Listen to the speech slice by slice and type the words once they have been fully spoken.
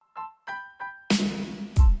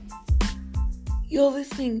You're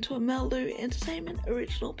listening to a Meldo Entertainment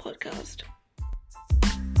original podcast.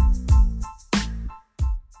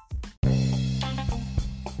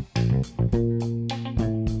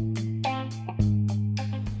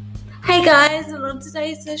 Hey guys, and on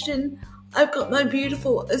today's session, I've got my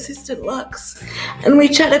beautiful assistant Lux, and we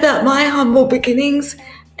chat about my humble beginnings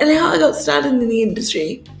and how I got started in the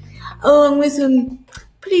industry, along with some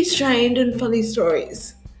pretty strange and funny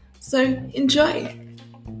stories. So enjoy.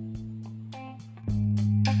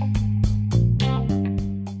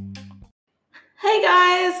 Hey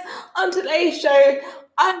guys, on today's show,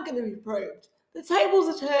 I'm going to be probed. The tables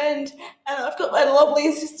are turned, and I've got my lovely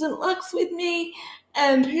assistant Lux with me,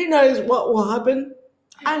 and who knows what will happen.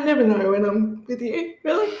 I never know when I'm with you,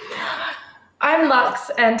 really. I'm Lux,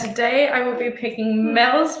 and today I will be picking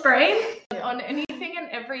Mel's brain on anything and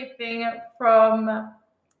everything from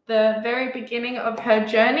the very beginning of her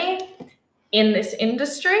journey in this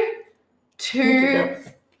industry to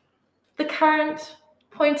the current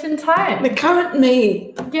point in time. The current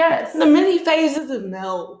me. Yes. The many phases of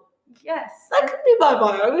Mel. Yes. That could be my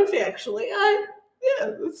biography, actually.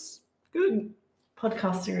 That's good.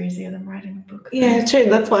 Podcasts are easier than writing a book. Yeah, true.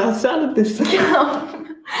 That's why I started this.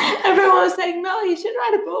 Everyone was saying, Mel, you should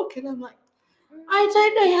write a book. And I'm like, I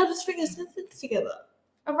don't know how to string a sentence together.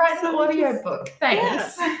 I'll write an audio book.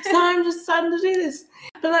 Thanks. Yeah. So I'm just starting to do this.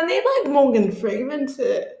 But I need Morgan Freeman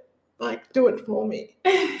to do it for me.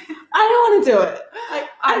 I don't want to do it.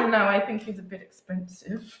 I don't know. I think he's a bit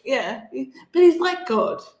expensive. Yeah, but he's like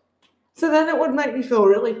God. So then it would make me feel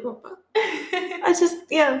really proper.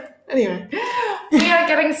 Anyway. We are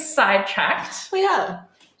getting sidetracked. We are.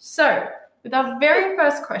 So, with our very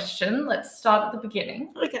first question, let's start at the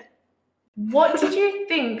beginning. Okay. What did you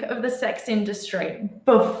think of the sex industry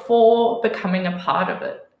before becoming a part of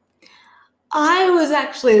it? I was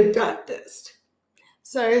actually a Baptist.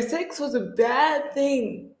 So sex was a bad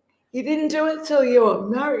thing. You didn't do it till you were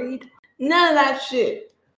married. None of that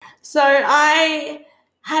shit. So I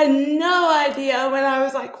had no idea when I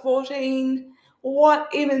was 14 what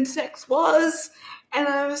even sex was. And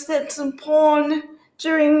I was sent some porn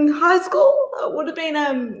during high school. It would have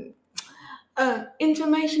been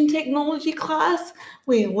information technology class.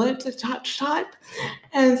 We learnt to touch type.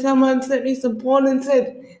 And someone sent me some porn and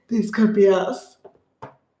said, this could be us.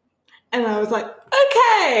 And I was like,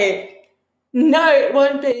 okay. No, it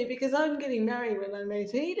won't be, because I'm getting married when I'm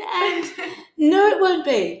 18. And no, it won't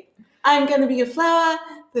be. I'm going to be a flower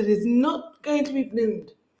that is not going to be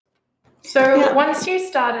bloomed. So once you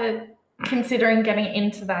started considering getting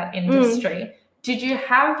into that industry, did you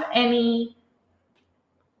have any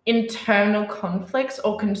internal conflicts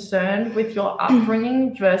or concern with your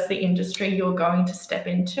upbringing versus the industry you're going to step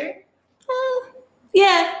into?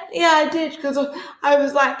 Yeah, I did, because I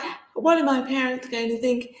was like, what are my parents going to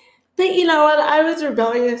think? But you know what? I was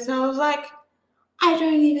rebellious, so I was like, I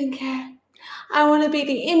don't even care. I want to be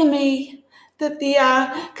the enemy that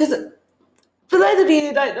because for those of you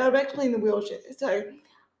who don't know, I'm actually in a wheelchair. So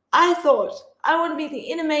I thought, I want to be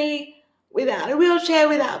the enemy without a wheelchair,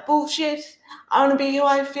 without bullshit. I want to be who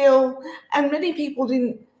I feel. And many people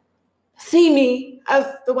didn't see me as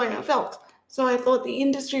the way I felt. So I thought the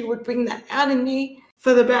industry would bring that out in me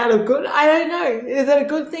for the bad or good. I don't know. Is that a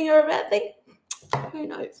good thing or a bad thing? Who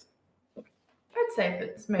knows? I'd say if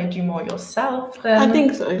it's made you more yourself, then I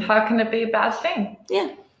think so. How can it be a bad thing?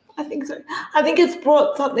 Yeah, I think so. I think it's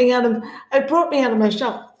brought me out of my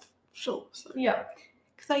shell. Sure. So. Yeah.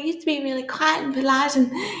 Because I used to be really quiet and polite and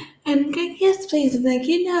go, yes, please, and thank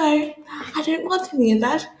you. No, I don't want any of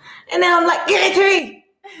that. And now I'm like, give it to me.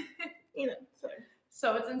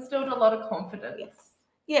 So it's instilled a lot of confidence. Yes.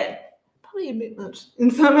 Yeah. Probably a bit much in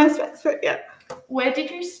some aspects, but yeah. Where did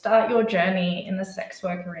you start your journey in the sex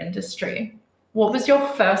worker industry? What was your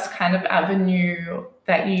first kind of avenue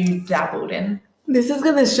that you dabbled in? This is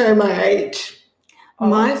going to show my age. Oh.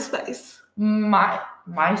 MySpace.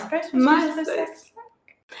 MySpace? MySpace.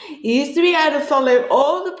 You used to be able to follow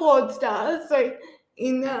all the porn stars. So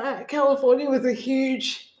in California was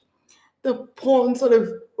the porn sort of,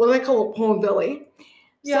 they call it porn belly.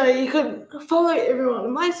 Yeah. So you could follow everyone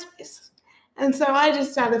on MySpace. And so I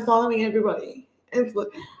just started following everybody. And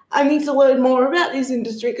I need to learn more about this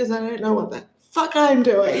industry because I don't know what the fuck I'm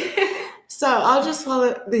doing. So I'll just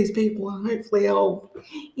follow these people and hopefully I'll,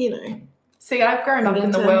 See, I've grown up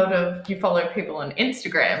in the world of you follow people on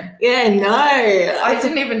Instagram. Yeah, no. I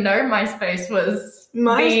didn't even know MySpace was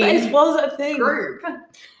a thing. Group.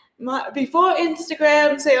 Before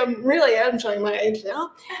Instagram, see, I'm showing my age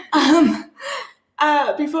now.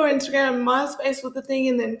 before Instagram, MySpace was the thing,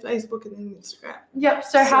 and then Facebook, and then Instagram. Yep.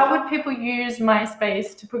 So how would people use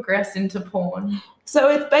MySpace to progress into porn? So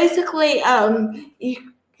it's basically have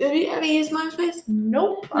you ever used MySpace?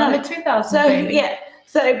 Nope. No. I'm a 2000 So baby. yeah.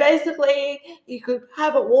 So basically, you could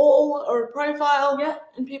have a wall or a profile,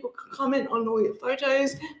 and people could comment on all your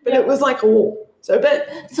photos, but it was like a wall. So, but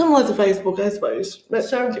similar to Facebook, I suppose. But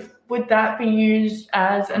so would that be used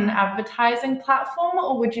as an advertising platform,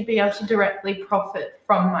 or would you be able to directly profit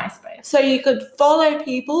from MySpace? So you could follow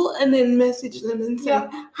people and then message them and say,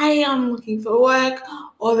 hey, I'm looking for work,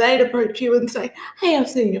 or they'd approach you and say, hey, I've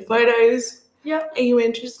seen your photos. Are you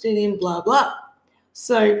interested in blah, blah?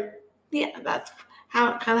 So, yeah, that's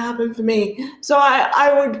how it kind of happened for me. So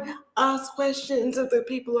I would ask questions of the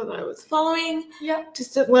people that I was following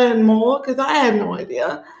just to learn more, because I had no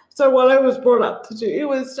idea. So what I was brought up to do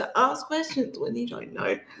was to ask questions when you don't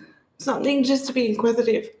know something, just to be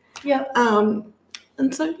inquisitive. And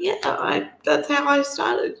so that's how I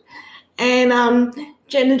started. And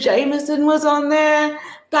Jenna Jameson was on there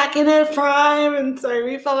back in her prime, and so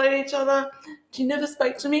we followed each other. She never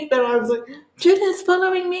spoke to me, but I was like, Jenna's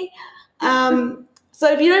following me.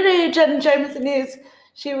 So if you don't know who Jenna Jameson is,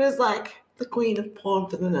 she was like the queen of porn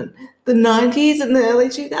for the 90s and the early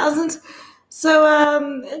 2000s. So,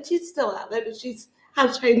 and she's still out there, but she's had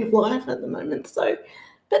a change of life at the moment. So,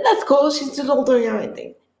 but that's cool. She's still doing her own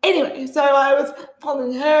thing. Anyway, so I was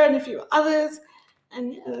following her and a few others,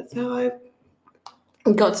 and that's how I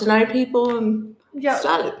got to know people and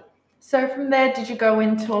started. So from there, did you go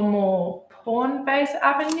into a more porn-based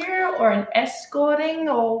avenue or an escorting,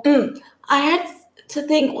 or? I had to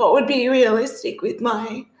think what would be realistic with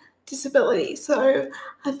my disability. So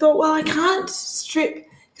I thought, well, I can't strip,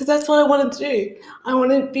 because that's what I wanted to do. I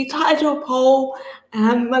want to be tied to a pole and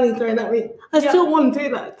have money thrown at me. I still want to do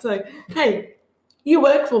that. So, hey, you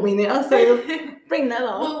work for me now, so bring that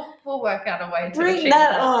on. We'll work out a way to bring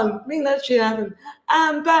that on. Bring that shit happen.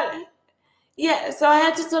 But yeah, so I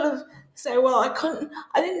had to sort of say, well,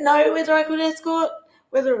 I didn't know whether I could escort,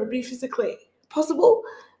 whether it would be physically possible.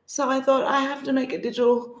 So I thought I have to make a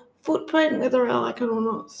digital footprint, whether I like it or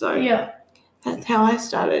not. So that's how I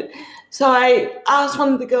started. So I asked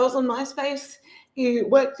one of the girls on MySpace who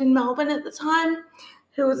worked in Melbourne at the time,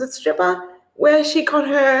 who was a stripper, where she got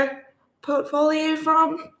her portfolio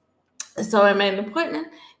from. So I made an appointment,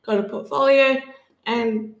 got a portfolio,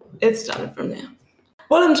 and it started from there.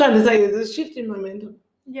 What I'm trying to say is a shift in momentum.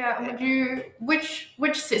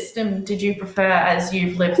 Which system did you prefer as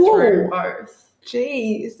you've lived through both?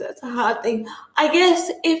 Geez, that's a hard thing. I guess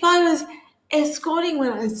if I was escorting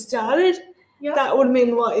when I started, that would have been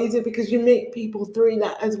a lot easier, because you meet people through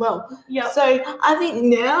that as well. So I think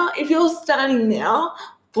now, if you're starting now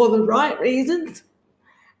for the right reasons,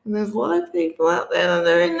 and there's a lot of people out there that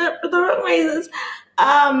are doing that for the wrong reasons,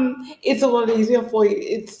 it's a lot easier for you.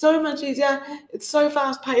 It's so much easier. It's so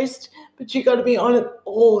fast paced, but you got to be on it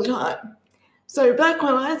all the time. So back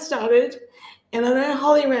when I started, and I know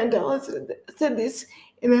Holly Randell said this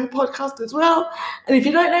in her podcast as well, and if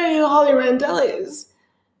you don't know who Holly Randell is,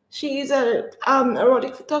 she's an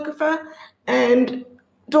erotic photographer and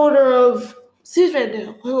daughter of Sis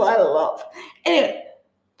Randell, who I love. Anyway,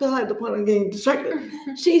 beside the point, I'm getting distracted.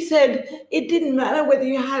 She said it didn't matter whether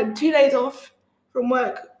you had 2 days off from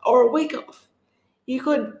work or a week off. You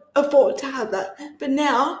could afford to have that. But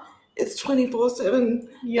now it's 24/7,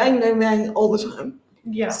 bang, bang, bang, all the time.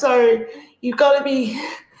 So you've got to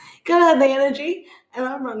have the energy, and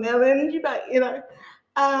I'm running out of energy, but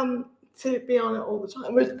to be on it all the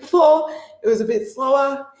time. Whereas before, it was a bit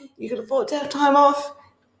slower. You could afford to have time off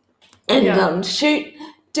and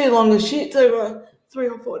do longer shoots over 3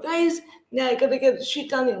 or 4 days. Now you got to get a shoot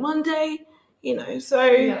done in 1 day.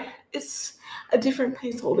 So it's a different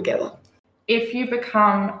pace altogether. If you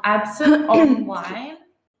become absent online,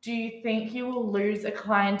 do you think you will lose a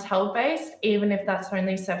clientele base, even if that's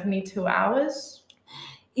only 72 hours?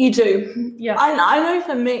 You do. I know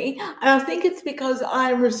for me, and I think it's because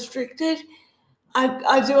I'm restricted.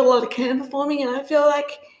 I do a lot of cam performing, and I feel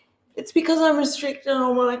like it's because I'm restricted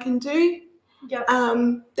on what I can do.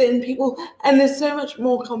 Then people, and there's so much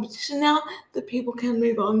more competition now that people can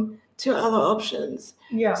move on to other options.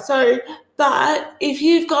 So, but if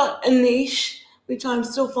you've got a niche, which I'm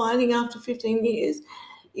still finding after 15 years,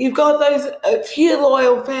 you've got a few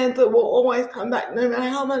loyal fans that will always come back, no matter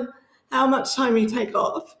how much time you take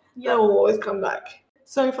off. They will always come back.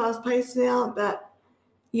 So fast paced now that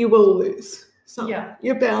you will lose some.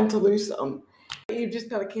 You're bound to lose some. You've just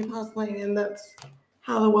got to keep hustling, and that's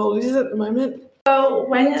how the world is at the moment. So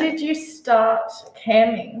when did you start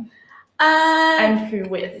camming? And who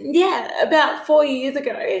with? About 4 years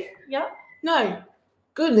ago. No,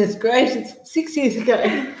 Goodness gracious, 6 years ago.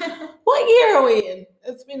 What year are we in?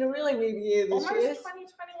 It's been a really weird year this Almost year.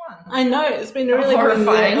 2021. I know, it's been a really weird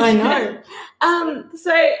Horrifying. year. I know.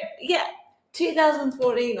 So, yeah,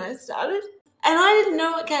 2014 I started, and I didn't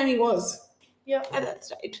know what gaming was at that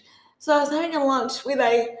stage. So I was having a lunch with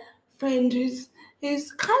a friend who's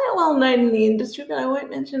kind of well known in the industry, but I won't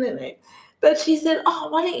mention her name. But she said, "Oh,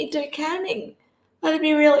 why don't you do camming? That'd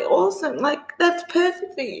be really awesome. Like, that's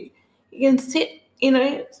perfect for you. You can sit, you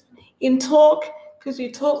can talk, because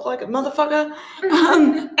you talk like a motherfucker."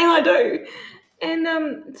 And I do.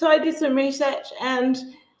 And so I did some research, and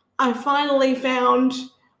I finally found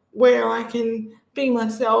where I can be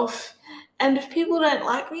myself. And if people don't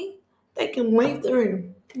like me, they can leave the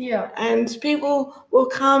room. Yeah. And people will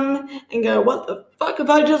come and go, "What the fuck have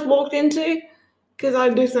I just walked into?" Because I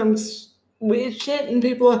do some weird shit, and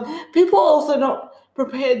people are also not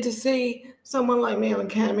prepared to see someone like me on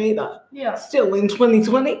cam either. Yeah. Still in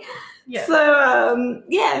 2020. Yeah. So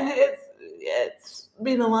it's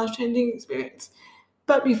been a life-changing experience.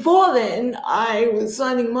 But before then, I was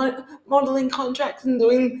signing modeling contracts and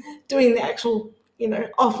doing the actual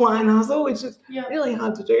offline hustle, which is really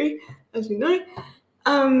hard to do, as you know.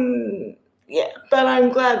 But I'm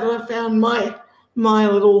glad that I found my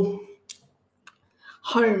little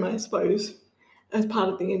home, I suppose, as part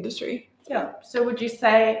of the industry. Yeah. So would you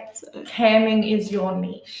say camming is your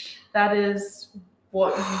niche? That is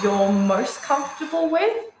what you're most comfortable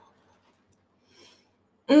with?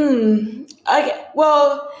 Okay.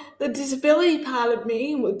 Well, the disability part of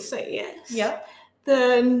me would say yes. Yeah.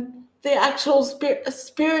 The actual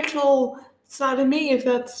spiritual side of me, if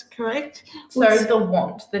that's correct. So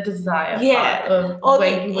the desire part of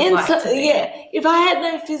where you would like to be. Yeah. If I had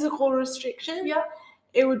no physical restriction,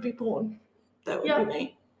 it would be porn. That would be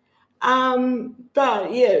me.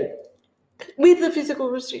 But yeah, with the physical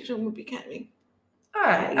restriction would be camming. All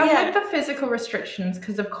right. And with the physical restrictions,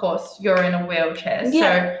 because of course you're in a wheelchair,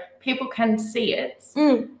 so people can see it.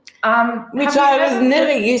 Which I was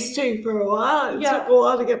never used to for a while. It took a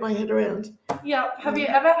while to get my head around. Yeah. Have you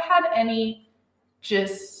ever had any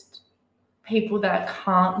just people that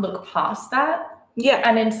can't look past that? Yeah.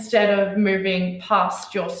 And instead of moving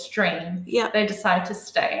past your stream, they decide to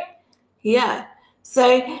stay? Yeah.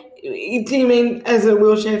 So, do you mean as a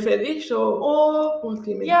wheelchair fetish or what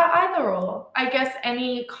do you mean? Yeah, either or. I guess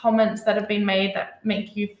any comments that have been made that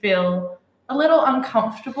make you feel a little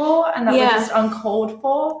uncomfortable and that were just uncalled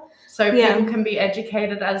for, so people can be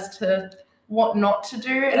educated as to what not to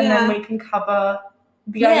do, and then we can cover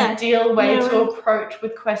the ideal way to approach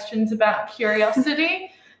with questions about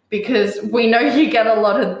curiosity, because we know you get a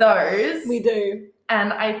lot of those. We do.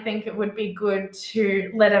 And I think it would be good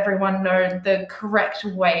to let everyone know the correct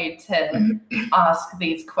way to ask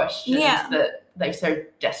these questions that they so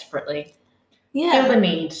desperately feel the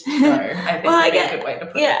need to know. I think would be a good way to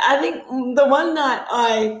put it. Yeah, I think the one night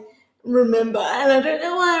I remember, and I don't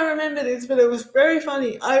know why I remember this, but it was very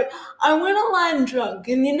funny. I went online drunk,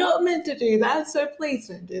 and you're not meant to do that, so please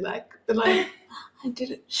don't do that. But I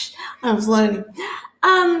did it. Shh, I was learning.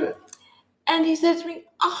 And he said to me,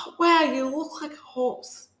 "Oh, wow, you look like a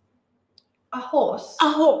horse." A horse? A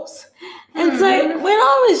horse. And so when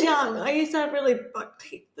I was young, I used to have really buck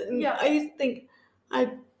teeth. And I used to think I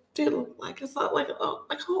did look like a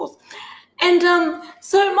horse. And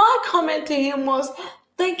so my comment to him was,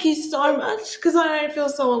 "Thank you so much, because I don't feel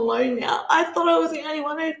so alone now. I thought I was the only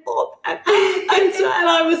one who thought that." and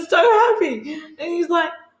I was so happy. And he's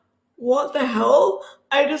like, "What the hell?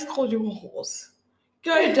 I just called you a horse.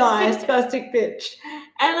 Go die, spastic bitch."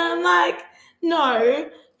 And I'm like, "No,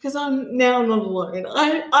 because I'm now not alone.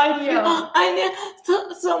 I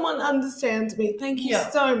feel someone understands me. Thank you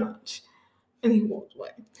so much." And he walked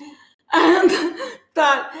away.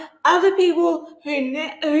 But other people who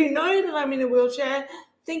know that I'm in a wheelchair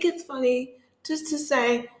think it's funny just to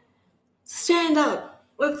say, "Stand up.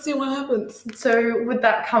 Let's see what happens." So would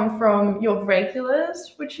that come from your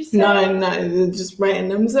regulars, would you say? No, they're just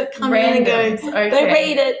randoms that come in and go. Okay. They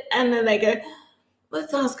read it and then they go,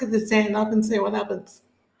 "Let's ask her to stand up and see what happens."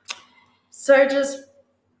 So just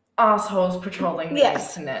assholes patrolling the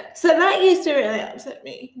internet. So that used to really upset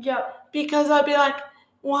me. Yeah. Because I'd be like,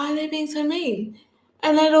 "Why are they being so mean?"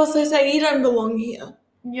 And they'd also say, "You don't belong here."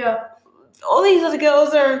 Yeah. All these other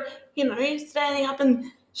girls are, standing up and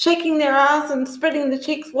shaking their ass and spreading the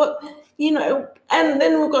cheeks, and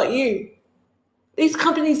then we've got you. These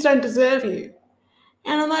companies don't deserve you.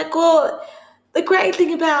 And I'm like, well, the great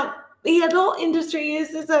thing about the adult industry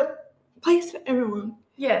is there's a place for everyone.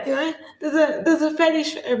 Yes. There's a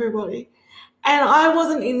fetish for everybody. And I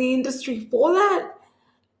wasn't in the industry for that,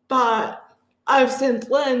 but I've since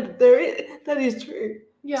learned that is true.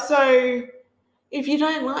 Yeah. So if you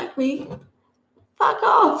don't like me, fuck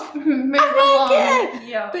off. Move I don't along. care.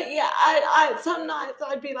 Yeah. But yeah, I some nights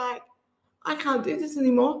I'd be like, I can't do this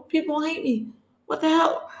anymore. People hate me. What the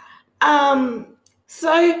hell?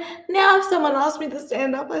 So now if someone asks me to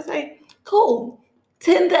stand up, I say, cool,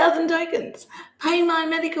 10,000 tokens, pay my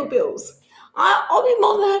medical bills. I'll be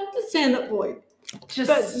more than happy to stand up for you.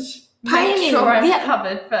 Just pay make me, sure I'm yeah.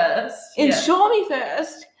 covered first. Insure me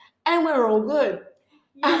first, and we're all good.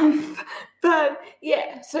 Yeah. But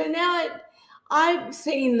yeah, so now I've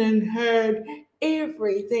seen and heard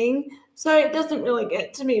everything, so it doesn't really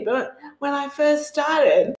get to me. But when I first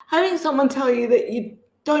started, having someone tell you that you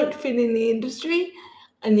don't fit in the industry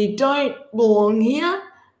and you don't belong here,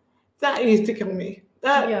 that used to kill me.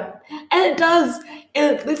 And it does,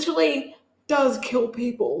 and it literally does kill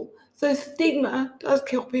people. So stigma does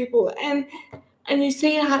kill people, and you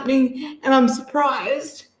see it happening, and I'm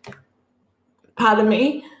surprised, pardon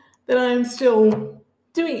me, that I'm still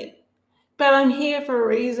doing it. But I'm here for a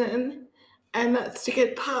reason, and that's to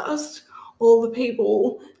get past all the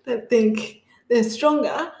people that think they're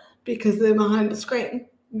stronger because they're behind a screen.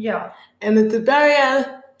 Yeah. And it's a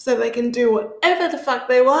barrier so they can do whatever the fuck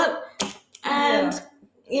they want and,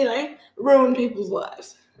 ruin people's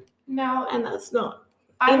lives. Now, and that's not.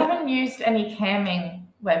 I haven't used any camming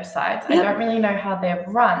websites. Yep. I don't really know how they're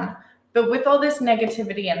run. But with all this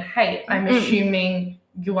negativity and hate, I'm assuming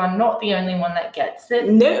you are not the only one that gets it.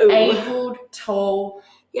 No. Abled, tall,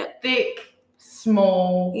 thick,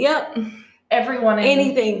 small. Yep. Everyone.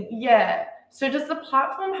 Anything. Yeah. So does the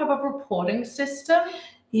platform have a reporting system?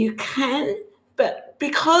 You can, but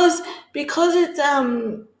because it's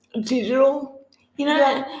digital,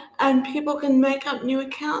 and people can make up new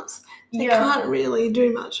accounts, they can't really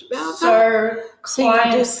do much about that. So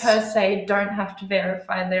clients per se don't have to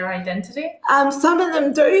verify their identity? Some of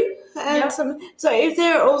them do, and so if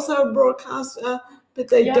they're also a broadcaster but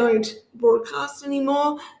they don't broadcast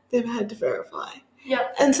anymore, they've had to verify.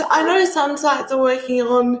 Yep. And so I know some sites are working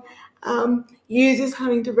on users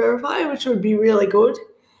having to verify, which would be really good.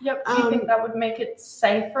 Yep. Do you think that would make it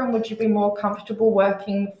safer, and would you be more comfortable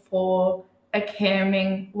working for a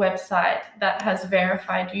camming website that has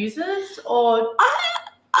verified users? Or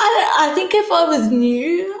I think if I was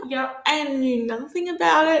new and knew nothing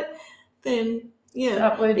about it, then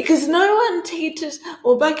that would... because no one teaches,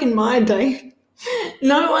 or back in my day,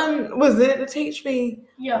 no one was there to teach me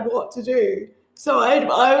what to do. So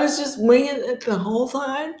I was just winging it the whole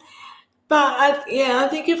time. But I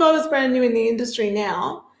think if I was brand new in the industry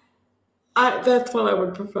now, that's what I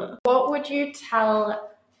would prefer. What would you tell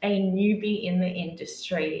a newbie in the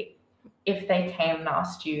industry if they came and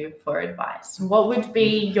asked you for advice? What would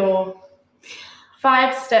be your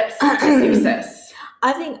 5 steps to success?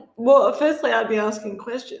 I think, well, firstly, I'd be asking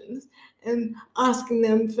questions and asking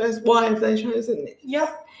them first, why have they chosen this?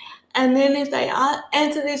 Yep. And then if they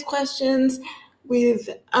answer these questions with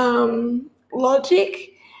logic,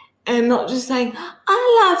 and not just saying,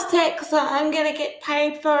 I love sex, so I'm going to get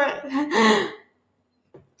paid for it.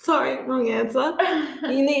 Sorry, wrong answer.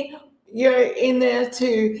 You're in there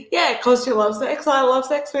to, because you love sex, I love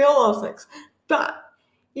sex, we all love sex. But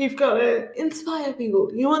you've got to inspire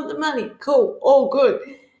people. You want the money, cool, all good.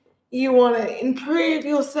 You want to improve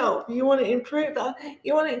yourself. You want to improve that.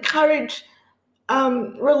 You want to encourage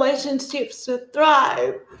relationships to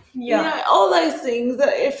thrive. All those things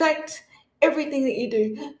that affect everything that you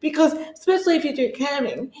do, because especially if you do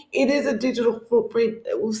camming, it is a digital footprint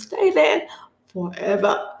that will stay there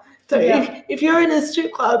forever. So if you're in a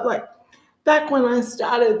strip club, like back when I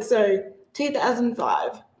started, so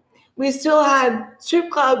 2005, we still had strip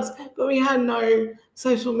clubs, but we had no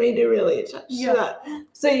social media really attached to that.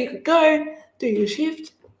 So you could go, do your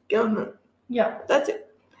shift, go home. Yeah. That's it.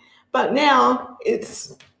 But now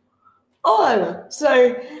it's all over.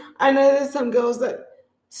 So I know there's some girls that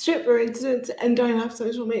strip, for instance, and don't have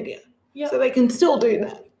social media. So they can still do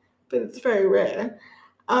that, but it's very rare.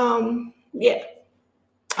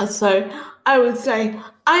 So I would say,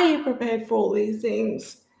 are you prepared for all these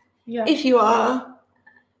things? If you are,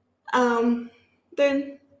 then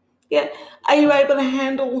are you able to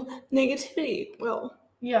handle negativity well?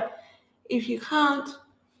 If you can't,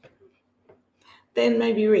 then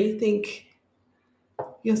maybe rethink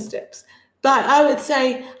your steps. But I would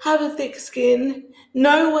say, have a thick skin,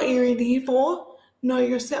 know what you're in here for, know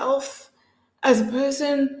yourself as a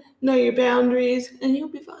person, know your boundaries, and you'll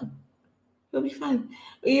be fine. You'll be fine.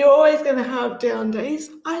 You're always going to have down days.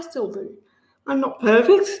 I still do. I'm not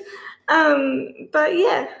perfect. But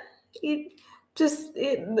it's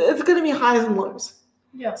going to be highs and lows.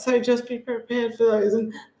 So just be prepared for those.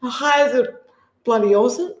 And the highs are bloody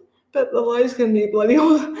awesome, but the lows can be bloody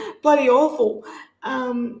awful.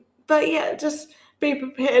 But yeah, just be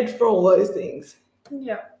prepared for all those things.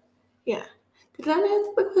 Yeah. Yeah. Did that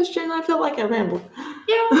answer the question? I feel like I rambled.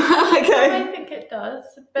 Yeah. Okay. I think it does.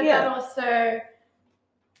 But Yeah. that also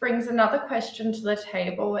brings another question to the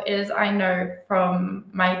table is I know from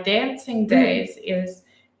my dancing days is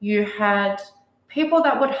you had people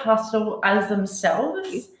that would hustle as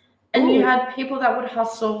themselves and you had people that would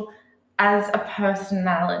hustle as a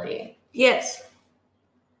personality. Yes.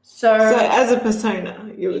 So as a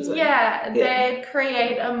persona, you would say. Yeah, they'd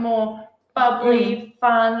create a more bubbly,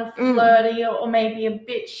 fun, flirty, or maybe a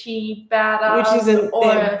bitchy, badass, which isn't or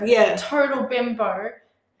them. Yeah. total bimbo.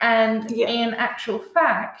 And in actual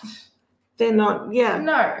fact, they're not. Yeah.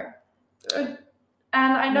 No. And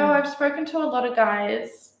I know I've spoken to a lot of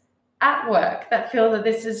guys at work that feel that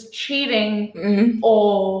this is cheating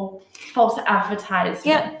or false advertisement.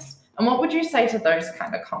 Yeah. And what would you say to those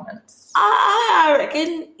kind of comments? I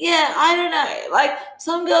reckon, I don't know. Like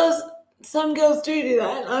some girls do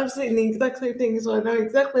that. I've seen the exact same thing, so I know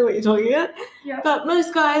exactly what you're talking about. Yeah. But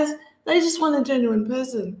most guys, they just want a genuine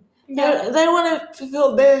person. Yeah. They want to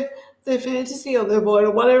fulfill their fantasy or their void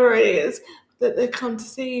or whatever it is that they come to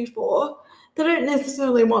see you for. They don't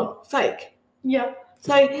necessarily want fake. Yeah.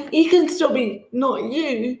 So you can still be not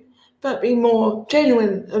you, but be more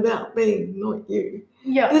genuine about being not you.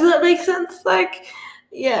 Yeah. Does that make sense? Like,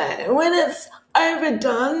 when it's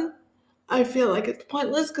overdone, I feel like it's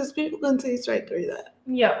pointless because people can see straight through that.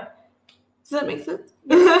 Yeah. Does that make sense?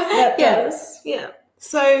 That does. Yeah.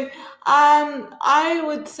 So, I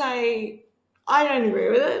would say I don't agree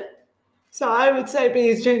with it. So I would say be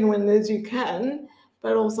as genuine as you can,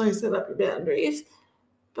 but also set up your boundaries.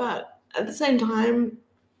 But at the same time,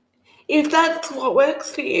 if that's what works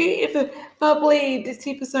for you, if a bubbly,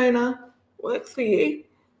 ditzy persona works for you,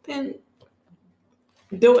 then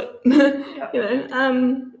do it.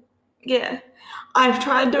 I've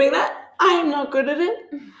tried doing that. I'm not good at it.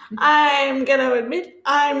 I'm going to admit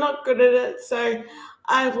I'm not good at it. So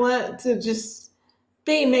I've learned to just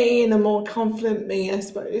be me in a more confident me, I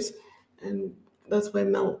suppose. And that's where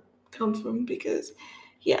Mel comes from because,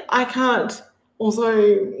 I can't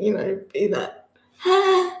also, be that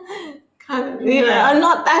kind of, I'm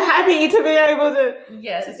not that happy to be able to do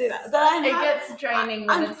that. But it gets draining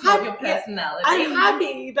when it's not your personality. I'm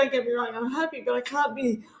happy, don't get me wrong, I'm happy, but I can't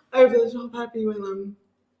be over the top happy when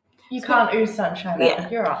You can't ooze sunshine out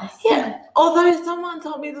of your ass. Yeah. Although someone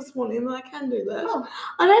told me this morning that I can do that. Oh.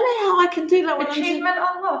 I don't know how I can do that when Achievement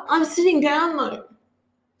unlocked. I'm sitting down though.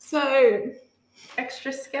 So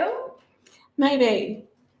extra skill? Maybe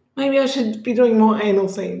I should be doing more anal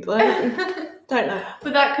scenes. Like, don't know.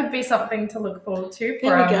 But that could be something to look forward to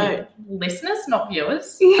for our listeners, not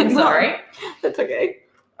viewers. I'm sorry. That's okay.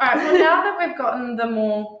 All right. Well, now that we've gotten the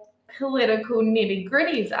more political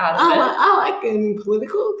nitty-gritties out of it. I like getting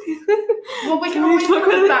political. Well, we can always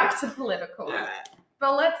go back to political. Right.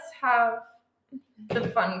 But let's have the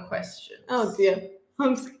fun questions. Oh, dear.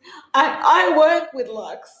 I work with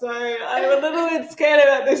Lux, so I'm a little bit scared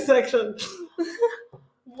about this section.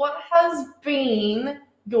 What has been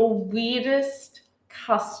your weirdest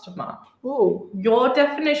customer? Ooh. Your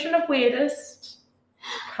definition of weirdest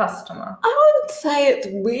customer. I wouldn't say it's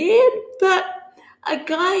weird, but a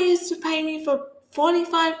guy used to pay me for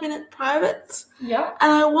 45-minute privates. Yeah.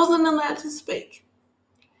 And I wasn't allowed to speak.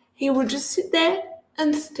 He would just sit there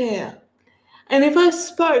and stare. And if I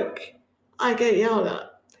spoke, I get yelled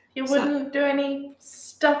at. He wouldn't do any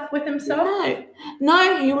stuff with himself?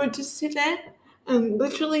 No, he would just sit there and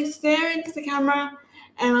literally stare into the camera,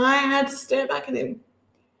 and I had to stare back at him.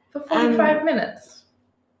 For 45 minutes?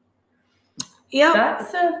 Yep.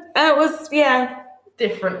 It was,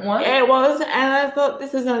 different one. It was, and I thought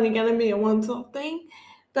this is only going to be a once-off thing,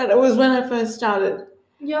 but it was when I first started.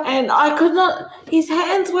 Yeah. And I could not, his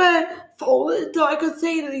hands were folded, so I could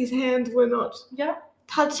see that his hands were not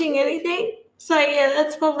touching anything. So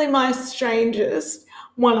that's probably one of my strangest.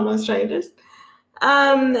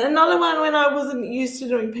 Another one when I wasn't used to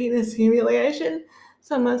doing penis humiliation.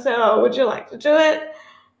 Someone said, "Oh, would you like to do it?"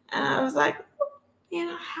 And I was like,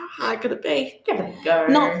 how hard could it be? Give it a go.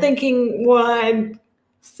 Not thinking what I'd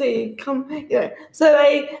see come, So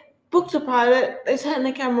they booked a private, they turned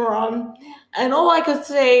the camera on, and all I could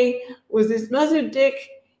see was this massive dick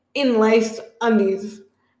in laced undies.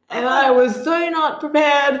 And I was so not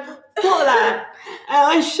prepared for that. And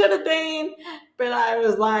I should have been, but I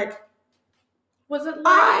was like... Was it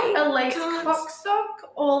like a lace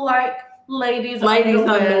cocksock or like ladies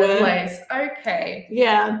underwear lace? Okay.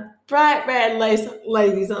 Yeah, bright red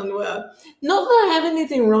ladies underwear. Not that I have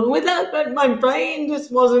anything wrong with that, but my brain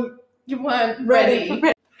just wasn't You weren't ready.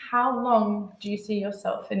 ready. How long do you see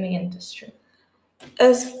yourself in the industry?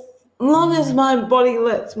 As long as my body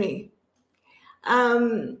lets me.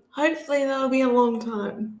 Hopefully that'll be a long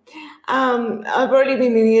time. I've already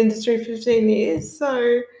been in the industry 15 years,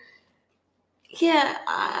 so yeah,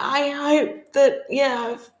 I hope that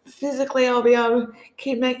physically I'll be able to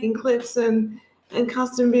keep making clips and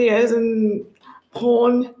custom videos and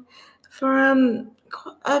porn for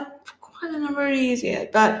quite a number of years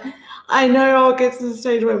yet. But I know I'll get to the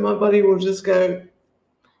stage where my body will just go,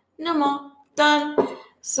 no more, done.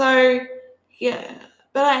 So yeah,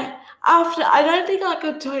 but I don't think I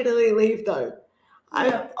could totally leave though.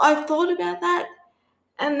 I've thought about that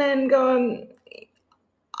and then gone,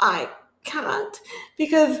 I can't,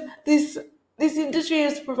 because this industry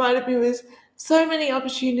has provided me with so many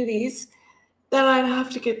opportunities that I'd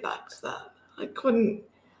have to get back to that. I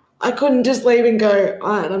couldn't just leave and go,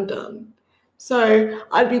 all right, I'm done. So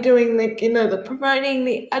I'd be doing the promoting,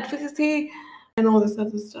 the advocacy, and all this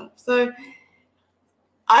other stuff. So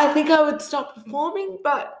I think I would stop performing,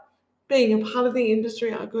 but being a part of the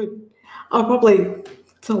industry, I'll probably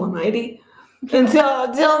till I'm 80.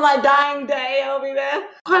 Until my dying day, I'll be there.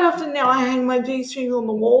 Quite often now I hang my G-strings on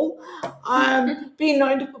the wall. I'm being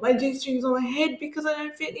known to put my G-strings on my head because I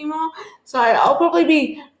don't fit anymore. So I'll probably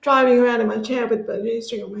be driving around in my chair with the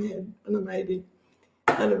G-string on my head when I'm 80.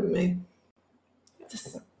 That'll be me.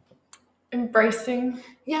 Just embracing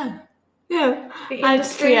the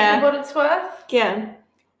industry for what it's worth. Yeah.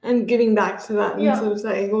 And giving back to that and sort of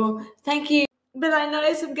saying, well, thank you. But I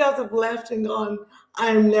know some girls have left and gone,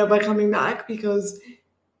 I'm never coming back because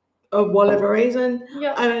of whatever reason.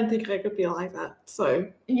 Yeah. I don't think I could be like that. So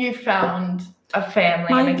you found a family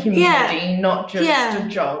and a community, not just a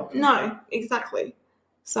job. No, exactly.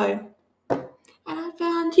 So, and I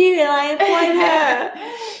found you and I employed her.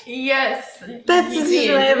 Yes. Best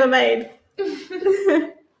decision I ever made.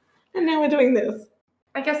 And now we're doing this.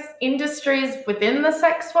 I guess industries within the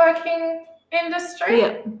sex working industry.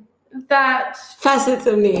 Yeah. That facets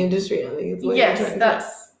of the industry, I think is what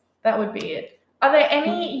that would be it. Are there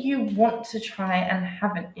any you want to try and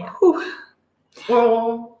haven't yet?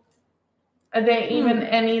 Or are there even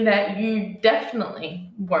any that you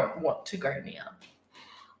definitely won't want to go near?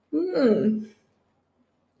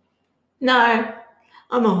 No,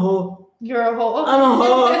 I'm a whore. You're a whore? I'm a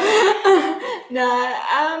whore.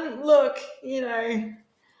 No, look,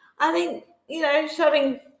 I think,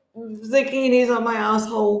 shoving zucchinis on my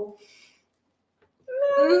asshole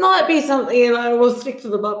might be something, and I will stick to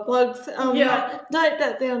the butt plugs. Note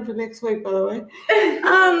that down for next week, by the way.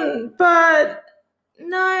 But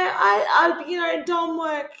no, I dom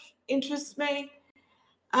work interests me.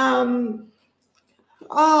 A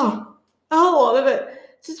whole lot of it,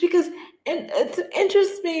 just because it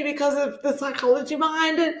interests me because of the psychology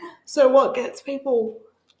behind it. So what gets people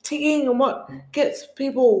ticking and what gets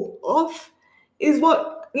people off is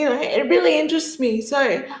what, it really interests me. So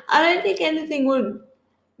I don't think anything would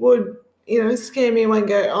scare me and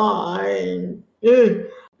go,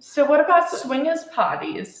 So what about swingers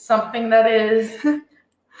parties? Something that is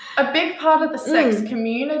a big part of the sex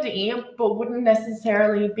community, but wouldn't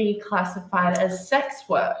necessarily be classified as sex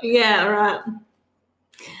work. Yeah, right.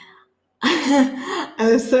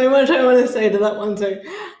 There's so much I want to say to that one too.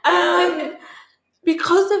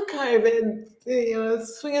 Because of COVID,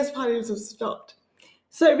 swingers parties have stopped.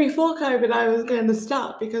 So before COVID, I was going to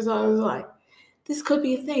start because I was like, this could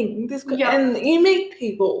be a thing. And you meet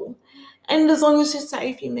people, and as long as you're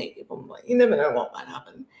safe, you meet people. You never know what might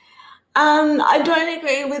happen. I don't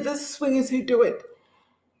agree with the swingers who do it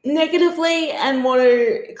negatively and want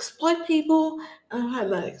to exploit people. I've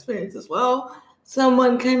had that experience as well.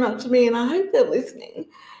 Someone came up to me, and I hope they're listening,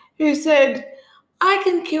 who said, I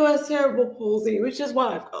can cure cerebral palsy, which is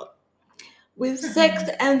what I've got, with sex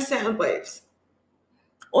and sound waves.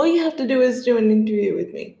 All you have to do is do an interview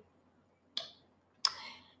with me.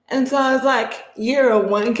 And so I was like, you're a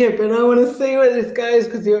wanker, but I want to see where this goes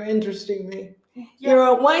because you're interesting me. Yep. You're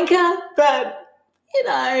a wanker, but,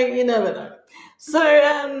 you never know. So,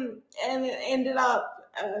 and it ended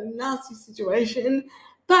up a nasty situation.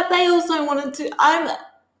 But they also wanted to, I'm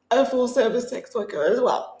a full service sex worker as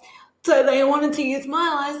well. So they wanted to use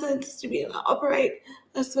my license to be able to operate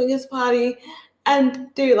a swingers party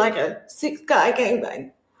and do like a 6-guy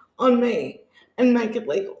gangbang on me and make it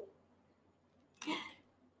legal.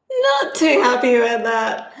 Not too happy about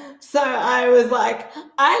that. So I was like,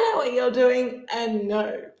 I know what you're doing, and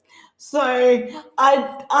no. So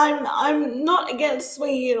I'm not against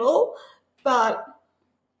swinging at all, but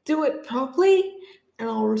do it properly, and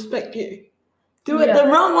I'll respect you. Do it the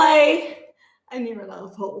wrong way, and you're an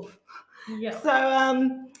asshole. Yeah. So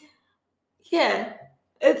Yeah,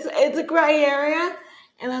 it's a grey area,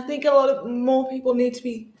 and I think a lot of more people need to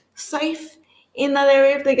be safe in that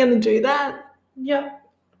area if they're going to do that. Yeah.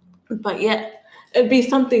 But yeah, it'd be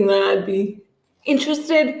something that I'd be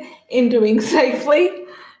interested in doing safely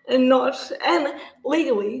and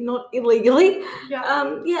legally, not illegally.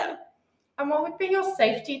 Yeah. Yeah. And what would be your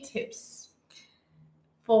safety tips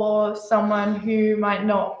for someone who might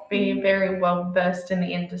not be very well versed in the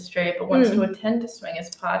industry but wants to attend a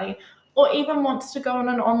swingers party, or even wants to go on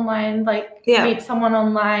an online, meet someone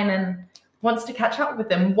online and wants to catch up with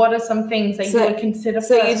them? What are some things that you would consider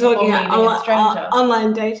so first you're before talking meeting about a stranger?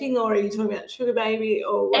 online dating, or are you talking about sugar baby,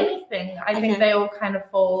 or what? Anything. I think they all kind of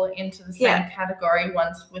fall into the same category,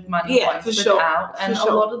 ones with money, ones without. And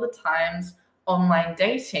a lot of the times online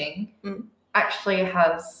dating actually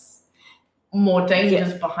has more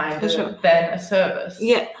dangers behind it than a service.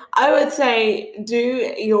 Yeah, I would say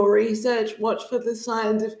do your research, watch for the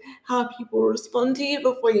signs of how people respond to you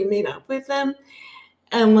before you meet up with them,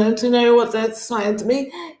 and learn to know what those signs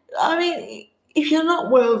mean. I mean, if you're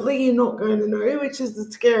not worldly, you're not going to know, which is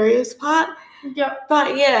the scariest part. Yeah.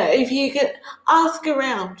 But yeah, if you can ask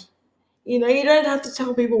around, you don't have to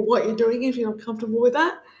tell people what you're doing if you're not comfortable with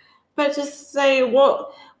that, but just say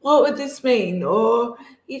what would this mean, or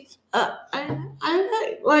it's I don't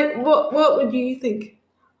know, like what would you think?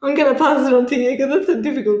 I'm gonna pass it on to you because that's a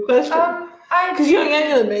difficult question. Because you're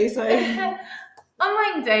younger than me, so.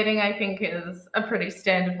 Online dating, I think, is a pretty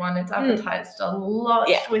standard one. It's advertised a lot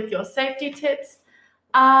with your safety tips.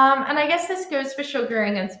 And I guess this goes for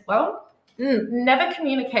sugaring as well. Never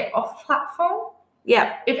communicate off platform.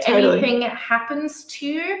 Yeah. If anything happens to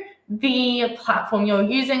you, the platform you're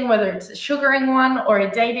using, whether it's a sugaring one or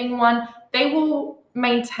a dating one, they will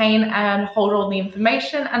maintain and hold all the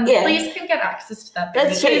information, and the police can get access to that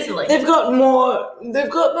very easily. They've got more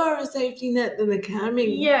of a safety net than a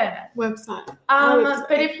camming website.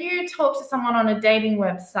 But if you talk to someone on a dating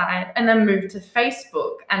website and then move to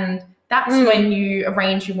Facebook, and that's when you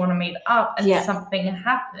arrange you want to meet up, and something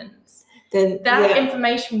happens, then that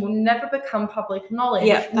information will never become public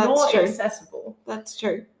knowledge nor accessible. That's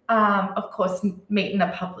true. Of course, meet in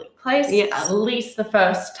a public place at least the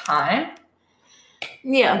first time.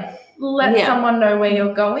 Yeah. Let someone know where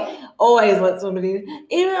you're going. Always let somebody know.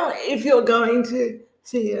 Even if you're going to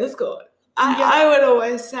see an escort, I would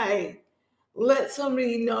always say, let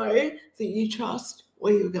somebody know that you trust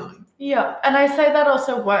where you're going. Yeah, and I say that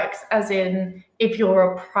also works as in if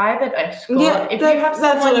you're a private escort, if you have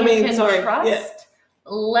someone you can trust,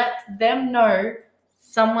 let them know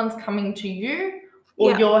someone's coming to you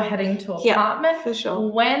or you're heading to an apartment. For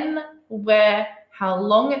sure. When, where, how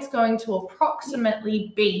long it's going to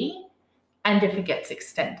approximately be, and if it gets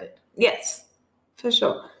extended. Yes, for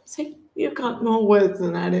sure. See, you've got more words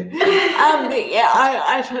than I do.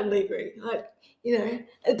 I totally agree. Like,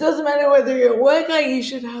 it doesn't matter whether you're a worker, you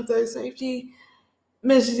should have those safety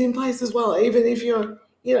measures in place as well, even if you're,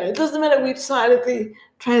 it doesn't matter which side of the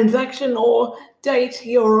transaction or date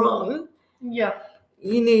you're on. Yeah.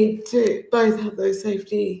 You need to both have those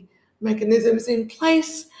safety mechanisms in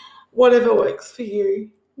place, whatever works for you.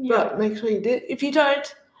 Yeah. But make sure you do. If you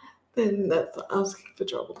don't, then that's asking for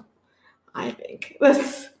trouble, I think.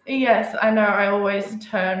 Yes, I know. I always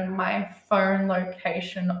turn my phone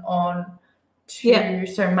location on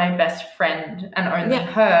so my best friend and only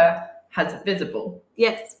her has it visible.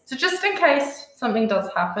 Yes. So just in case something does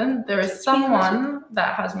happen, there is someone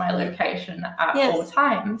that has my location at all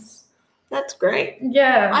times. That's great.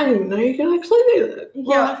 Yeah. I didn't know you could actually do that. Yeah.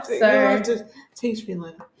 You'll have to teach me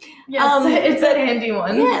later. Yes, it's a handy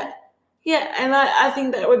one. Yeah. Yeah, and I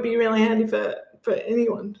think that would be really handy for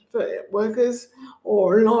anyone, for workers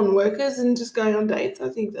or non-workers, and just going on dates. I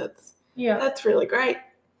think that's really great.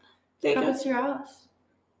 There you go. Covers your ass.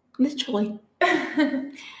 Literally.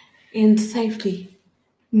 In safety,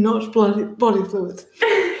 not body fluids.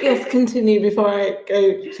 Yes, continue before I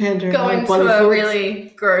go tangent. Go into a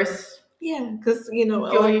really gross. Yeah, because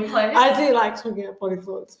place. I do like talking about body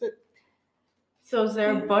fluids, but. So is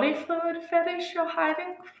there a body fluid fetish you're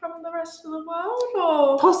hiding from the rest of the world,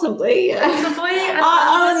 or possibly? Yeah. Possibly.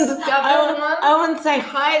 I wouldn't say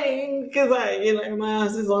hiding because my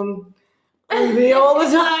ass is on me all the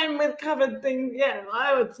time with covered things. Yeah,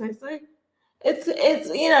 I would say so. It's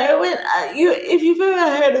when if you've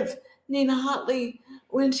ever heard of Nina Hartley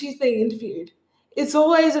when she's being interviewed, it's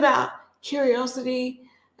always about curiosity,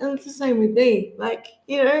 and it's the same with me. Like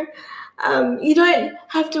you don't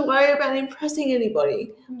have to worry about impressing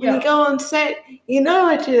anybody. When you go on set, you know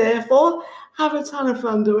what you're there for. Have a ton of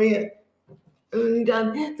fun doing it. And when you're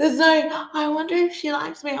done, there's no, I wonder if she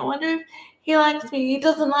likes me. I wonder if he likes me. He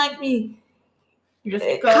doesn't like me. You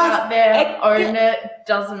just go out there, own it,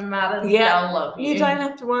 doesn't matter, they'll love you. You don't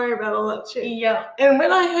have to worry about all that shit. Yeah. And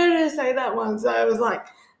when I heard her say that once, I was like,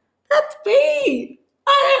 that's me.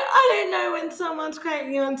 I don't know when someone's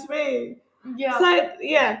cranking on to me. Yeah. So,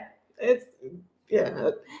 it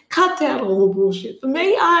cuts out all the bullshit. For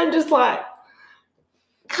me, I'm just like,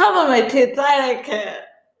 cover my tits, I don't care.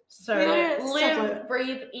 So live,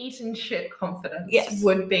 breathe, eat, and shit confidence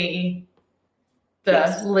would be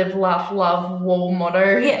the live, laugh, love wall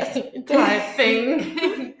motto type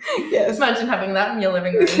thing. Yes. Imagine having that in your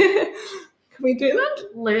living room. Can we do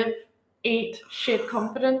that? Live, eat, shit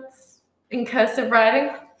confidence in cursive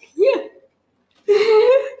writing. Yeah.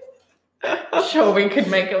 Sure, we could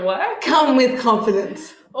make it work. Come with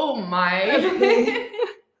confidence. Oh my. That's me.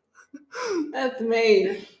 That's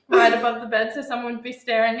me. Right above the bed so someone would be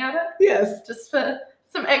staring at it? Yes. Just for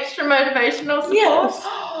some extra motivational support? Yes.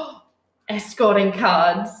 Escorting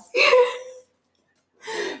cards.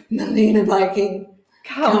 Melinah Viking.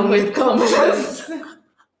 Come with confidence.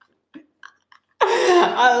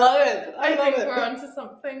 I love it. I think we're onto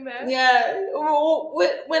something there. Yeah. Well,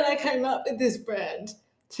 when I came up with this brand,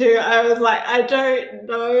 too, I was like, I don't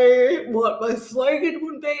know what my slogan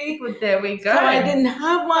would be. Well, there we go. So I didn't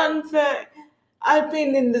have one I've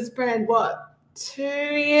been in this brand, 2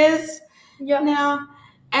 years now,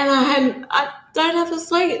 and I don't have a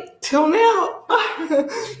slogan till now.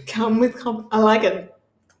 Come with I like it.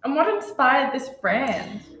 And what inspired this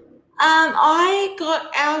brand? I got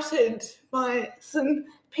outed by some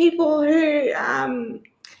people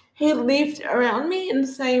who lived around me in the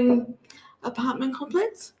same apartment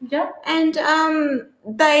complex. Yeah. And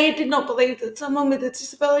they did not believe that someone with a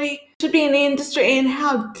disability should be in the industry, and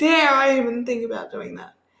how dare I even think about doing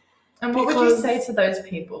that. And what would you say to those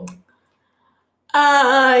people?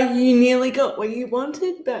 You nearly got what you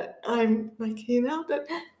wanted, but I'm like here now, but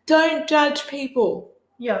don't judge people.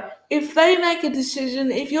 Yeah. If they make a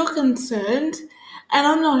decision, if you're concerned, and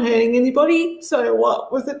I'm not hurting anybody, so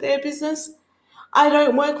what? Was it their business? I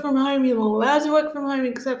don't work from home. You're not allowed to work from home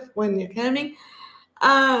except when you're camping.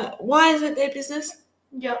 Why is it their business?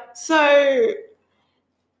 Yeah. So,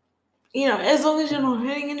 as long as you're not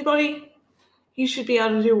hurting anybody, you should be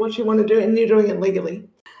able to do what you want to do, and you're doing it legally.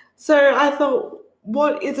 So I thought,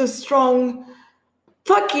 what is a strong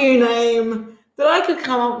fuck you name that I could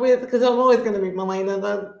come up with, because I'm always going to be Melinah.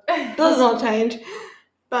 That does not change.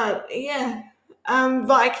 But yeah,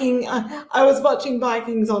 Viking. I was watching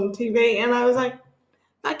Vikings on TV, and I was like,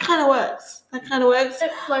 that kind of works.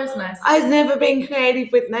 It flows nice. I've never been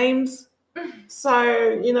creative with names.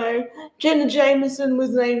 So, Jenna Jameson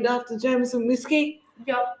was named after Jameson whiskey.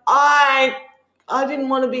 Yep. I didn't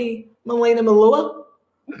want to be Melinah Malua.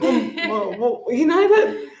 Well,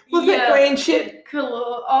 that was that green shit.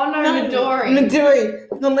 Cool. Oh no,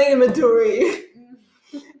 Midori. Melinah Midori.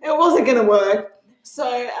 It wasn't gonna work.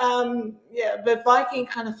 So but Viking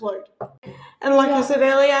kind of flowed. And like I said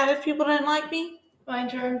earlier, if people don't like me,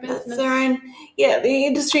 find your own business. That's their own. Yeah, the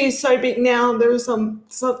industry is so big now. There is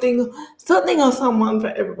something or someone for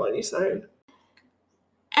everybody. So,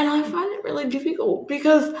 and I find it really difficult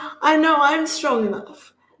because I know I'm strong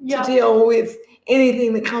enough to deal with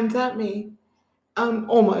anything that comes at me,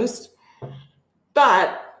 almost.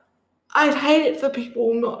 But I'd hate it for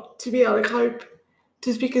people not to be able to cope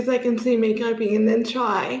just because they can see me coping and then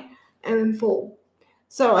try and then fall.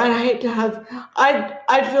 So I'd hate to have.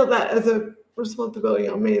 I'd feel that as a responsibility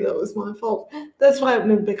on me. That was my fault. That's why I've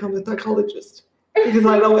never become a psychologist, because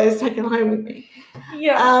I'd always take it home with me.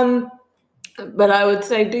 Yeah. But I would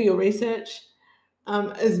say do your research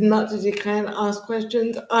as much as you can. Ask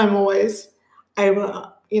questions. I'm always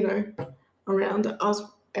able to, around to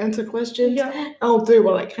answer questions. Yeah. I'll do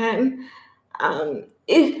what I can.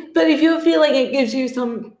 If you're feeling it gives you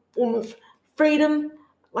some form of freedom,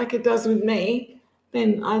 like it does with me,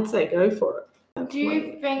 then I'd say go for it. Do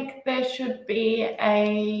you think there should be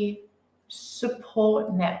a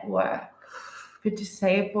support network for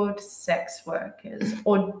disabled sex workers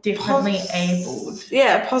or differently abled?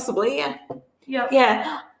 Yeah, possibly, yeah. Yep.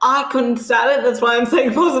 Yeah, I couldn't start it. That's why I'm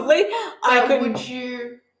saying possibly. Would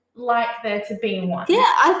you like there to be one? Yeah,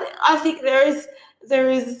 I think there is,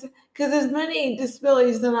 because there's many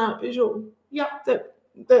disabilities that aren't visual. Yep.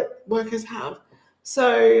 That workers have.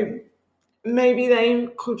 So maybe they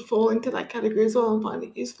could fall into that category as well and find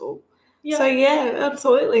it useful. Yeah. So yeah,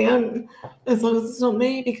 absolutely. As long as it's not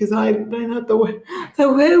me, because I don't have the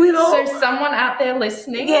wherewithal. So someone out there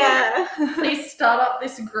listening, please start up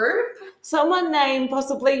this group. Someone named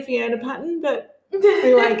possibly Fiona Patton, but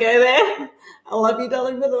we won't go there. I love you,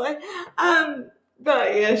 darling, by the way.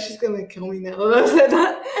 But yeah, she's gonna kill me now that I said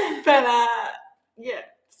that. But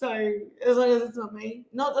So as long as it's not me,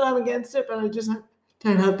 not that I'm against it, but I just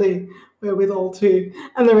don't have the wherewithal to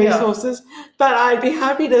and the resources. But I'd be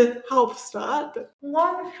happy to help start. But...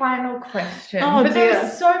 One final question. Oh, but dear.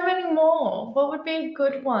 there's so many more. What would be a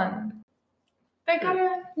good one? They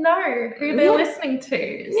gotta know who they're listening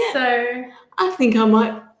to. Yeah. So I think I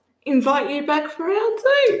might invite you back for round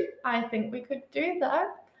 2. I think we could do that.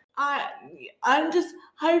 I'm just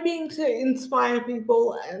hoping to inspire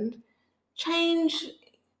people and change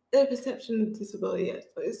their perception of disability, I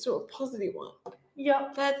suppose, to a positive one.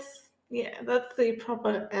 Yep. That's the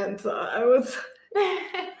proper answer. I was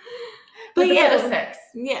But a bit of sex.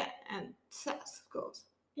 Yeah, and sex, of course.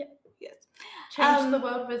 Yeah. Yes. Change the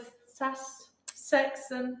world with sex,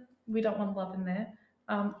 and we don't want love in there.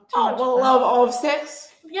 Love of sex.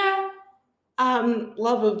 Yeah.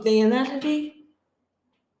 Love of the anatomy.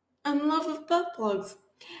 And love of butt plugs.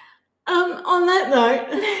 On that note,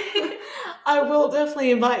 I will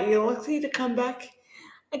definitely invite you, Lexi, to come back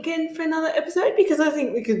again for another episode because I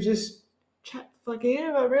think we could just chat fucking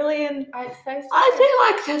ever, really. And I'd say so. I feel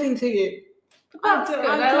like chatting to you. That's good.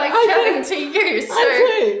 I like chatting to you. So,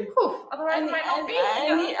 I do. Otherwise, I might not be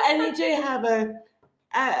here. And you do have a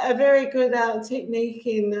very good technique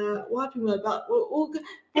in wiping my butt. We'll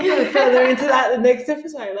go further into that in the next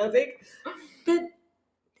episode, I think. But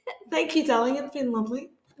thank you, darling. It's been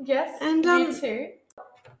lovely. Yes, and you too.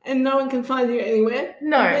 And no one can find you anywhere.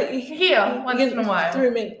 No, here, once in a while. Through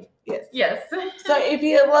me, yes. Yes. So if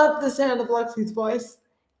you love the sound of Lexi's voice,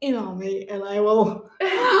 email me and I will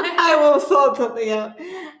sort something out.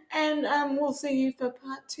 And we'll see you for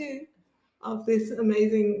part 2 of this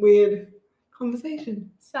amazing, weird conversation.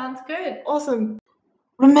 Sounds good. Awesome.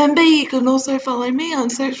 Remember, you can also follow me on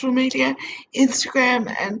social media, Instagram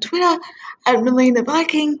and Twitter at Melinah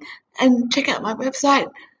Viking, and check out my website,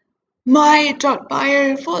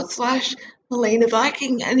 my.bio/Melinah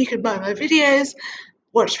Viking, and you can buy my videos,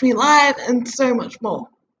 watch me live, and so much more.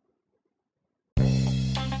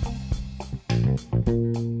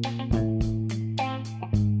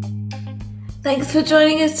 Thanks for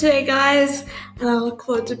joining us today, guys, and I look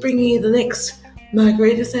forward to bringing you the next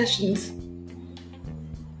Margarita Sessions.